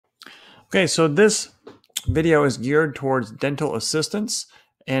Okay, so this video is geared towards dental assistance,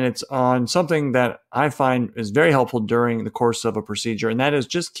 and it's on something that I find is very helpful during the course of a procedure, and that is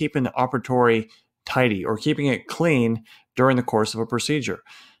just keeping the operatory tidy or keeping it clean during the course of a procedure.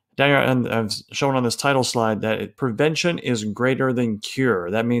 Down here, and I've shown on this title slide that prevention is greater than cure.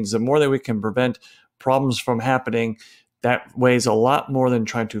 That means the more that we can prevent problems from happening, that weighs a lot more than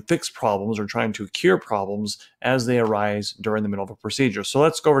trying to fix problems or trying to cure problems as they arise during the middle of a procedure. So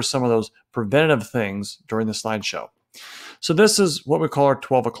let's go over some of those preventative things during the slideshow. So this is what we call our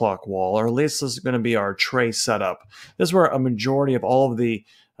 12 o'clock wall, or at least this is going to be our tray setup. This is where a majority of all of the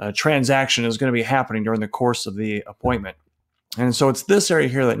transaction is going to be happening during the course of the appointment. And so it's this area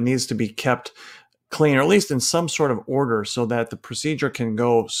here that needs to be kept clean, or at least in some sort of order, so that the procedure can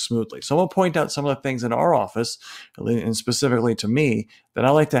go smoothly. So I'm going to point out some of the things in our office, and specifically to me, that I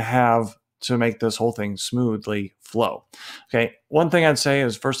like to have to make this whole thing smoothly flow. Okay, one thing I'd say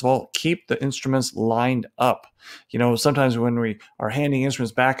is, first of all, keep the instruments lined up. You know, sometimes when we are handing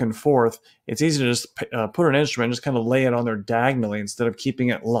instruments back and forth, it's easy to just put an instrument and just kind of lay it on there diagonally instead of keeping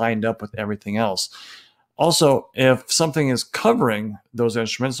it lined up with everything else. Also, if something is covering those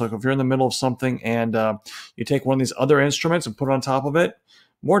instruments, like if you're in the middle of something and you take one of these other instruments and put it on top of it,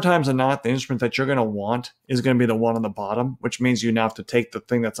 more times than not, the instrument that you're going to want is going to be the one on the bottom, which means you now have to take the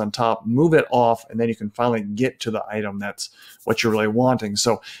thing that's on top, move it off, and then you can finally get to the item that's what you're really wanting.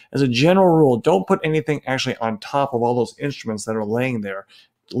 So as a general rule, don't put anything actually on top of all those instruments that are laying there.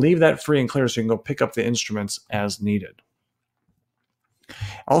 Leave that free and clear so you can go pick up the instruments as needed.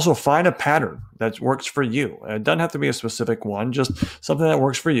 Also, find a pattern that works for you. It doesn't have to be a specific one, just something that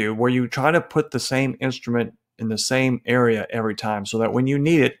works for you, where you try to put the same instrument in the same area every time so that when you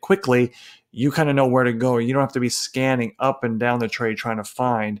need it quickly, you kind of know where to go. You don't have to be scanning up and down the tray trying to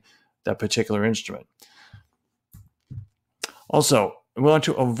find that particular instrument. Also, we want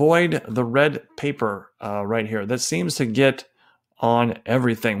to avoid the red paper right here. That seems to get on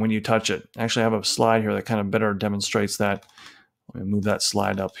everything when you touch it. Actually, I have a slide here that kind of better demonstrates that. Let me move that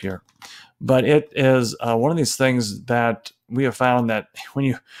slide up here. But it is one of these things that we have found that when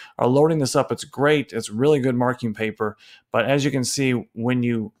you are loading this up, it's great. It's really good marking paper. But as you can see, when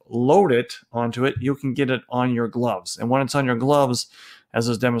you load it onto it, you can get it on your gloves. And when it's on your gloves, as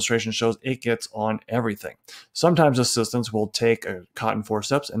this demonstration shows, it gets on everything. Sometimes assistants will take a cotton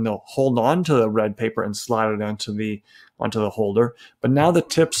forceps and they'll hold on to the red paper and slide it onto the holder. But now the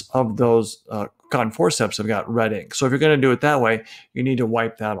tips of those cotton forceps have got red ink. So if you're going to do it that way, you need to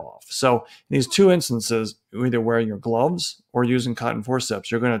wipe that off. So in these two instances, you're either wearing your gloves or using cotton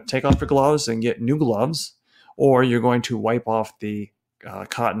forceps. You're going to take off your gloves and get new gloves, or you're going to wipe off the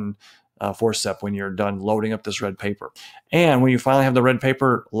cotton forceps when you're done loading up this red paper. And when you finally have the red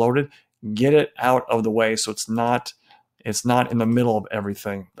paper loaded, get it out of the way so it's not in the middle of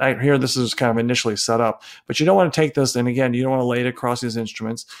everything. Right here, this is kind of initially set up, but you don't want to take this, and again, you don't want to lay it across these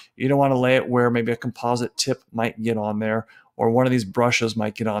instruments. You don't want to lay it where maybe a composite tip might get on there, or one of these brushes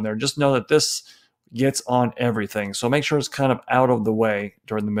might get on there. Just know that this gets on everything. So make sure it's kind of out of the way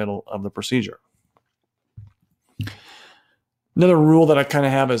during the middle of the procedure. Another rule that I kind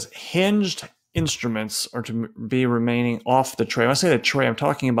of have is hinged instruments are to be remaining off the tray. When I say the tray, I'm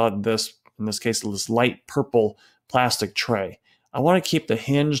talking about this, in this case, this light purple plastic tray. I want to keep the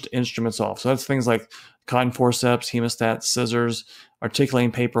hinged instruments off. So that's things like cotton forceps, hemostat, scissors,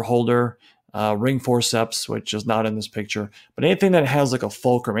 articulating paper holder, ring forceps, which is not in this picture. But anything that has like a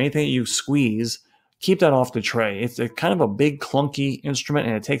fulcrum, anything that you squeeze, keep that off the tray. It's kind of a big clunky instrument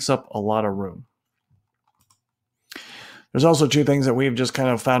and it takes up a lot of room. There's also two things that we've just kind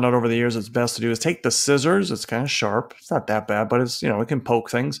of found out over the years it's best to do is take the scissors. It's kind of sharp. It's not that bad, but it's, it can poke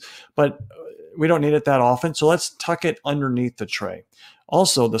things. But we don't need it that often, so let's tuck it underneath the tray.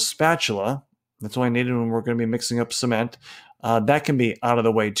 Also, the spatula, that's only needed when we're going to be mixing up cement, that can be out of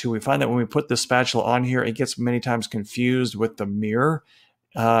the way too. We find that when we put the spatula on here, it gets many times confused with the mirror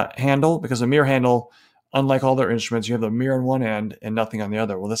handle, because the mirror handle, unlike all their instruments, you have the mirror on one end and nothing on the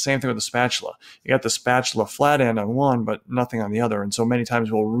other. Well, the same thing with the spatula. You got the spatula flat end on one, but nothing on the other. And so many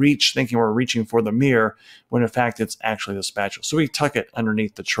times we'll reach thinking we're reaching for the mirror when in fact it's actually the spatula. So we tuck it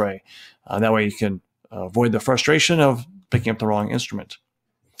underneath the tray. That way you can avoid the frustration of picking up the wrong instrument.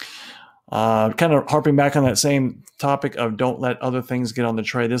 Kind of harping back on that same topic of don't let other things get on the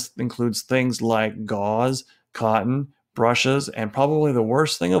tray. This includes things like gauze, cotton, brushes, and probably the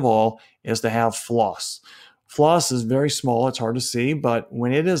worst thing of all is to have floss. Floss is very small, it's hard to see, but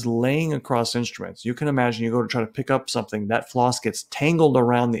when it is laying across instruments, you can imagine you go to try to pick up something, that floss gets tangled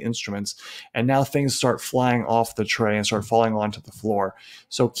around the instruments, and now things start flying off the tray and start falling onto the floor.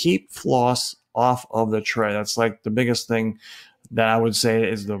 So keep floss off of the tray. That's like the biggest thing that I would say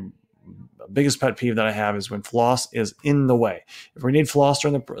is the biggest pet peeve that I have is when floss is in the way. If we need floss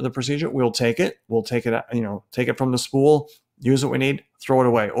during the procedure, we'll take it. We'll take it, take it from the spool, use what we need, throw it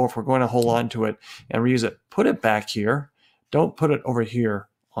away. Or if we're going to hold on to it and reuse it, put it back here. Don't put it over here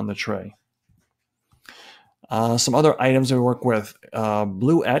on the tray. Some other items that we work with,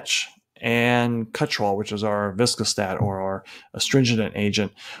 blue etch and Cutrol, which is our viscostat or our astringent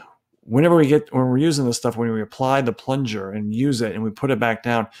agent. When we're using this stuff, when we apply the plunger and use it and we put it back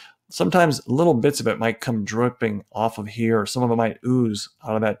down, sometimes little bits of it might come dripping off of here, or some of it might ooze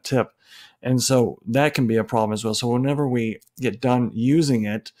out of that tip. And so that can be a problem as well. So whenever we get done using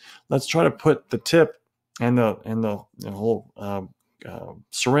it, let's try to put the tip and the whole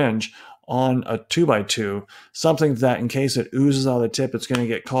syringe on a 2x2, something that in case it oozes out of the tip, it's going to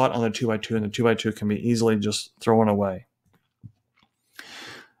get caught on the 2x2, and the 2x2 can be easily just thrown away.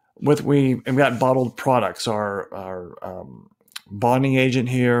 We've got bottled products, our bonding agent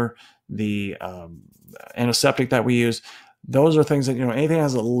here, the antiseptic that we use. Those are things that, anything that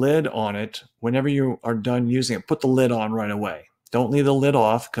has a lid on it, whenever you are done using it, put the lid on right away. Don't leave the lid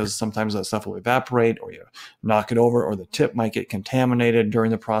off, because sometimes that stuff will evaporate, or you knock it over, or the tip might get contaminated during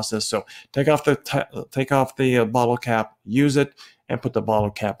the process. So take off the bottle cap, use it, and put the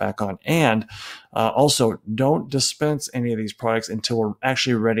bottle cap back on. And also, don't dispense any of these products until we're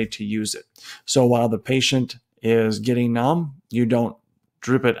actually ready to use it. So while the patient is getting numb, you don't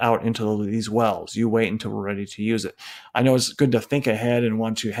drip it out into these wells. You wait until we're ready to use it. I know it's good to think ahead and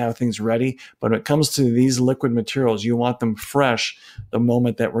want to have things ready, but when it comes to these liquid materials, you want them fresh the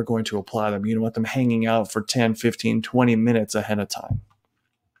moment that we're going to apply them. You don't want them hanging out for 10, 15, 20 minutes ahead of time.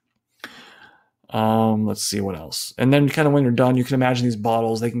 Let's see what else. And then kind of when you're done, you can imagine these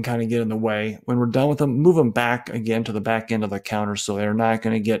bottles, they can kind of get in the way. When we're done with them, move them back again to the back end of the counter so they're not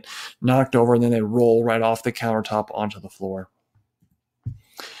going to get knocked over and then they roll right off the countertop onto the floor.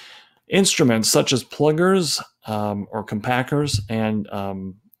 Instruments such as pluggers or compactors and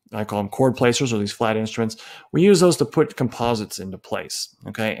I call them cord placers, or these flat instruments. We use those to put composites into place.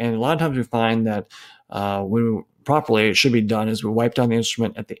 Okay, and a lot of times we find that when properly it should be done is we wipe down the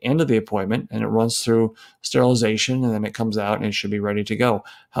instrument at the end of the appointment, and it runs through sterilization, and then it comes out and it should be ready to go.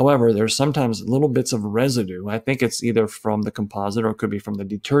 However, there's sometimes little bits of residue. I think it's either from the composite or it could be from the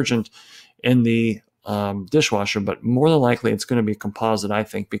detergent in the dishwasher, but more than likely it's going to be composite, I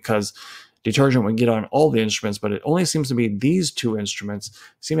think, because detergent would get on all the instruments, but it only seems to be these two instruments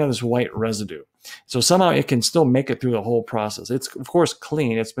seem to have this white residue. So somehow it can still make it through the whole process. It's of course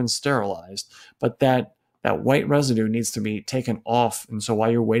clean, it's been sterilized, but that white residue needs to be taken off. And so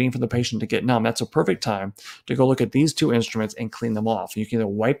while you're waiting for the patient to get numb, that's a perfect time to go look at these two instruments and clean them off. You can either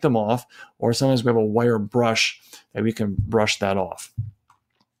wipe them off, or sometimes we have a wire brush that we can brush that off.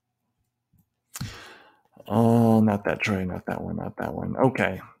 Oh, not that tray, not that one, not that one.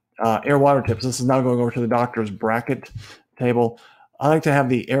 Okay. Air water tips. This is now going over to the doctor's bracket table. I like to have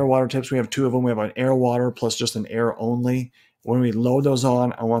the air water tips. We have two of them. We have an air water plus just an air only. When we load those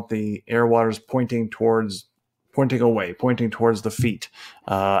on, I want the air waters pointing away, pointing towards the feet.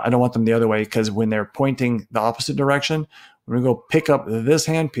 I don't want them the other way, because when they're pointing the opposite direction, when we go pick up this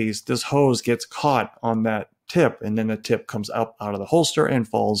handpiece, this hose gets caught on that tip, and then the tip comes up out of the holster and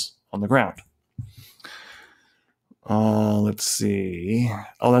falls on the ground. Let's see.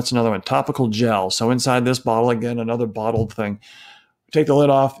 Oh, that's another one. Topical gel. So inside this bottle, again, another bottled thing. Take the lid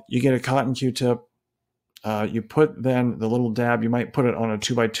off. You get a cotton Q-tip. You put then the little dab. You might put it on a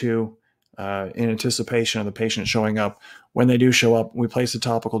 2x2 in anticipation of the patient showing up. When they do show up, we place the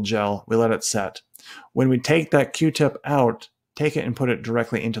topical gel. We let it set. When we take that Q-tip out, take it and put it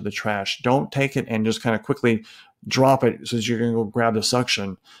directly into the trash. Don't take it and just kind of quickly drop it so that you're going to go grab the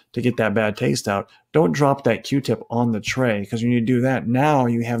suction to get that bad taste out. Don't drop that Q-tip on the tray, because when you do that, now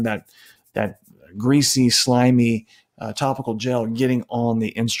you have that greasy, slimy topical gel getting on the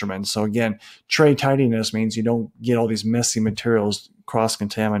instrument. So again, tray tidiness means you don't get all these messy materials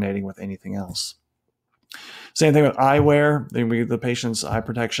cross-contaminating with anything else. Same thing with eyewear, the patient's eye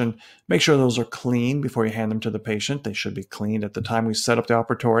protection. Make sure those are clean before you hand them to the patient. They should be cleaned at the time we set up the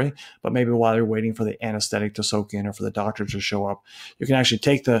operatory, but maybe while you're waiting for the anesthetic to soak in or for the doctor to show up, you can actually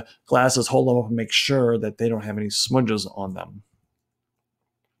take the glasses, hold them up, and make sure that they don't have any smudges on them.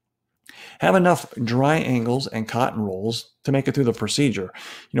 Have enough dry angles and cotton rolls to make it through the procedure.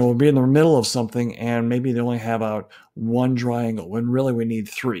 We'll be in the middle of something and maybe they only have out one dry angle when really we need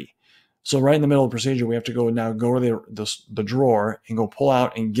 3. So right in the middle of the procedure, we have to go to the drawer and go pull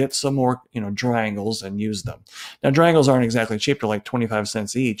out and get some more, dry angles and use them. Now, dry angles aren't exactly cheap. They're like 25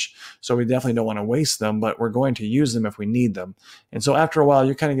 cents each. So we definitely don't want to waste them, but we're going to use them if we need them. And so after a while,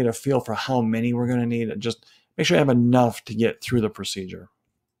 you kind of get a feel for how many we're going to need. And just make sure you have enough to get through the procedure.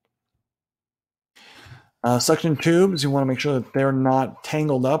 Suction tubes, you want to make sure that they're not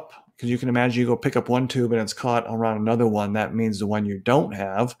tangled up, because you can imagine you go pick up one tube and it's caught around another one. That means the one you don't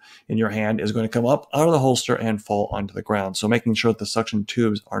have in your hand is going to come up out of the holster and fall onto the ground. So making sure that the suction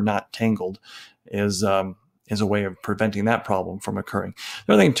tubes are not tangled is a way of preventing that problem from occurring.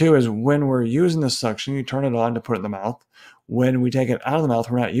 The other thing too is when we're using the suction, you turn it on to put it in the mouth. When we take it out of the mouth,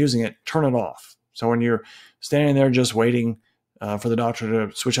 we're not using it, turn it off. So when you're standing there just waiting for the doctor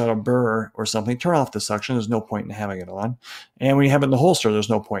to switch out a burr or something, turn off the suction. There's no point in having it on. And when you have it in the holster,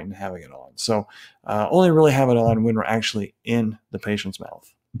 there's no point in having it on. So only really have it on when we're actually in the patient's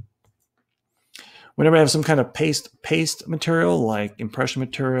mouth. Whenever I have some kind of paste material like impression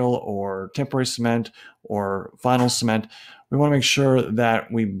material or temporary cement or vinyl cement, we want to make sure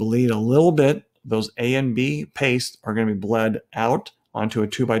that we bleed a little bit. Those A and B paste are going to be bled out onto a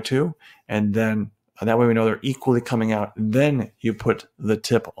 2x2, and then that way we know they're equally coming out. Then you put the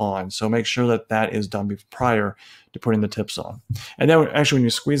tip on. So make sure that that is done prior to putting the tips on. And then actually when you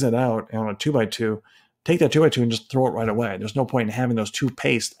squeeze that out on a 2x2, take that 2x2 and just throw it right away. There's no point in having those two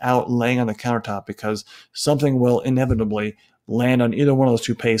pastes out laying on the countertop, because something will inevitably land on either one of those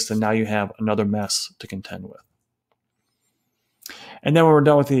two pastes, and now you have another mess to contend with. And then when we're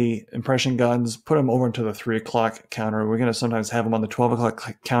done with the impression guns, put them over into the 3 o'clock counter. We're going to sometimes have them on the 12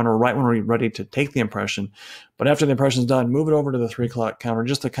 o'clock counter right when we're ready to take the impression. But after the impression is done, move it over to the 3 o'clock counter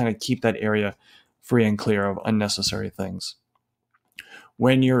just to kind of keep that area free and clear of unnecessary things.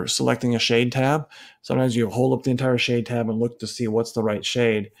 When you're selecting a shade tab, sometimes you hold up the entire shade tab and look to see what's the right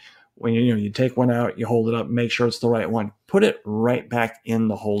shade. When you take one out, you hold it up, make sure it's the right one. Put it right back in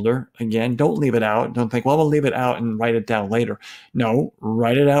the holder. Again, don't leave it out. Don't think, well, we'll leave it out and write it down later. No,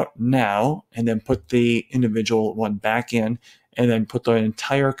 write it out now, and then put the individual one back in, and then put the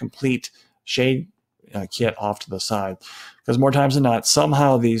entire complete shade kit off to the side. Because more times than not,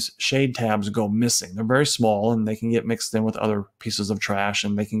 somehow these shade tabs go missing. They're very small, and they can get mixed in with other pieces of trash,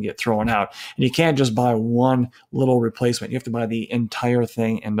 and they can get thrown out. And you can't just buy one little replacement. You have to buy the entire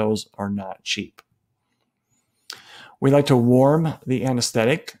thing, and those are not cheap. We like to warm the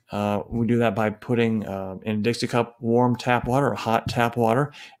anesthetic. We do that by putting in a Dixie cup warm tap water or hot tap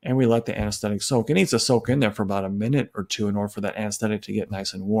water, and we let the anesthetic soak. It needs to soak in there for about a minute or two in order for that anesthetic to get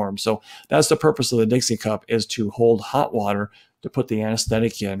nice and warm. So that's the purpose of the Dixie cup, is to hold hot water to put the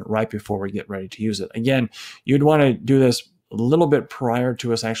anesthetic in right before we get ready to use it. Again, you'd want to do this a little bit prior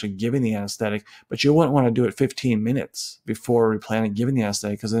to us actually giving the anesthetic, but you wouldn't want to do it 15 minutes before we plan on giving the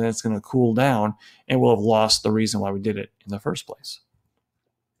anesthetic, because then it's going to cool down and we'll have lost the reason why we did it in the first place.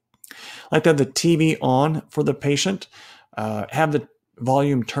 I like to have the TV on for the patient. Have the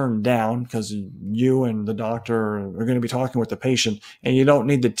volume turned down, because you and the doctor are going to be talking with the patient, and you don't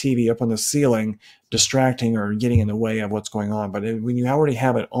need the TV up on the ceiling distracting or getting in the way of what's going on. But when you already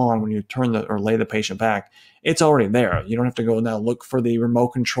have it on, when you turn or lay the patient back, it's already there. You don't have to go now look for the remote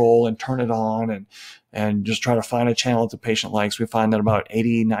control and turn it on and just try to find a channel that the patient likes. We find that about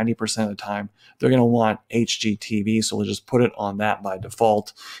 80-90% of the time they're going to want HGTV, so we'll just put it on that by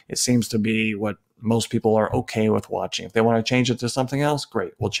default. It seems to be what most people are okay with watching. If they want to change it to something else,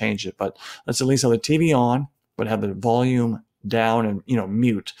 great, we'll change it. But let's at least have the TV on, but have the volume down and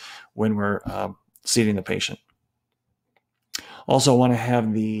mute when we're seating the patient. Also want to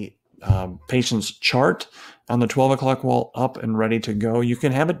have the patient's chart on the 12 o'clock wall up and ready to go. You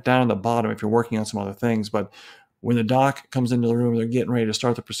can have it down at the bottom if you're working on some other things, but when the doc comes into the room, they're getting ready to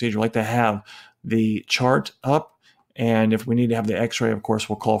start the procedure, I like to have the chart up. And if we need to have the x-ray, of course,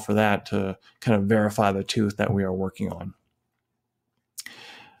 we'll call for that to kind of verify the tooth that we are working on.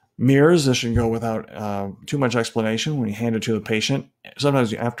 Mirrors, this should go without too much explanation when you hand it to the patient.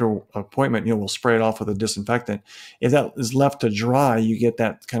 Sometimes after appointment, we'll spray it off with a disinfectant. If that is left to dry, you get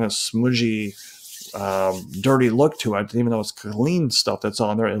that kind of smudgy, dirty look to it. Even though it's clean stuff that's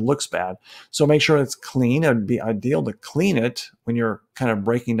on there, it looks bad. So make sure it's clean. It would be ideal to clean it when you're kind of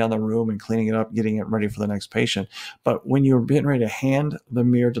breaking down the room and cleaning it up, getting it ready for the next patient. But when you're getting ready to hand the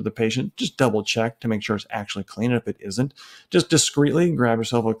mirror to the patient, just double check to make sure it's actually clean. If it isn't, just discreetly grab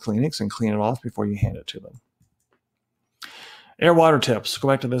yourself a Kleenex and clean it off before you hand it to them. Air water tips. Go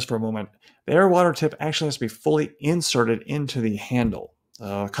back to this for a moment. The air water tip actually has to be fully inserted into the handle.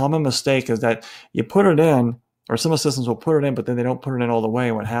 A common mistake is that you put it in, or some assistants will put it in, but then they don't put it in all the way.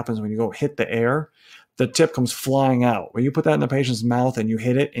 And what happens when you go hit the air, the tip comes flying out. When you put that in the patient's mouth and you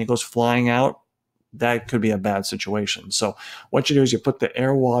hit it and it goes flying out, that could be a bad situation. So what you do is you put the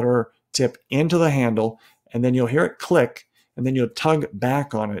air water tip into the handle, and then you'll hear it click, and then you'll tug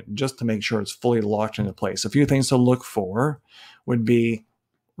back on it just to make sure it's fully locked into place. A few things to look for would be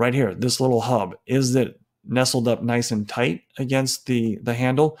right here, this little hub. Is it nestled up nice and tight against the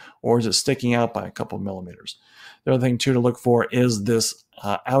handle, or is it sticking out by a couple of millimeters? The other thing too to look for is this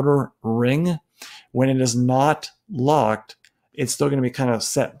outer ring. When it is not locked, it's still going to be kind of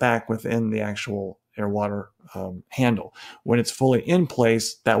set back within the actual air water handle. When it's fully in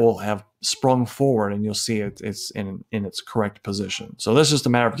place, that will have sprung forward, and you'll see it's in its correct position. So this is just a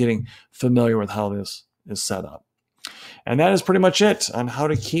matter of getting familiar with how this is set up. And that is pretty much it on how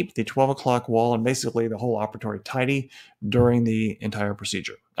to keep the 12 o'clock wall and basically the whole operatory tidy during the entire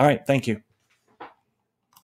procedure. All right, thank you.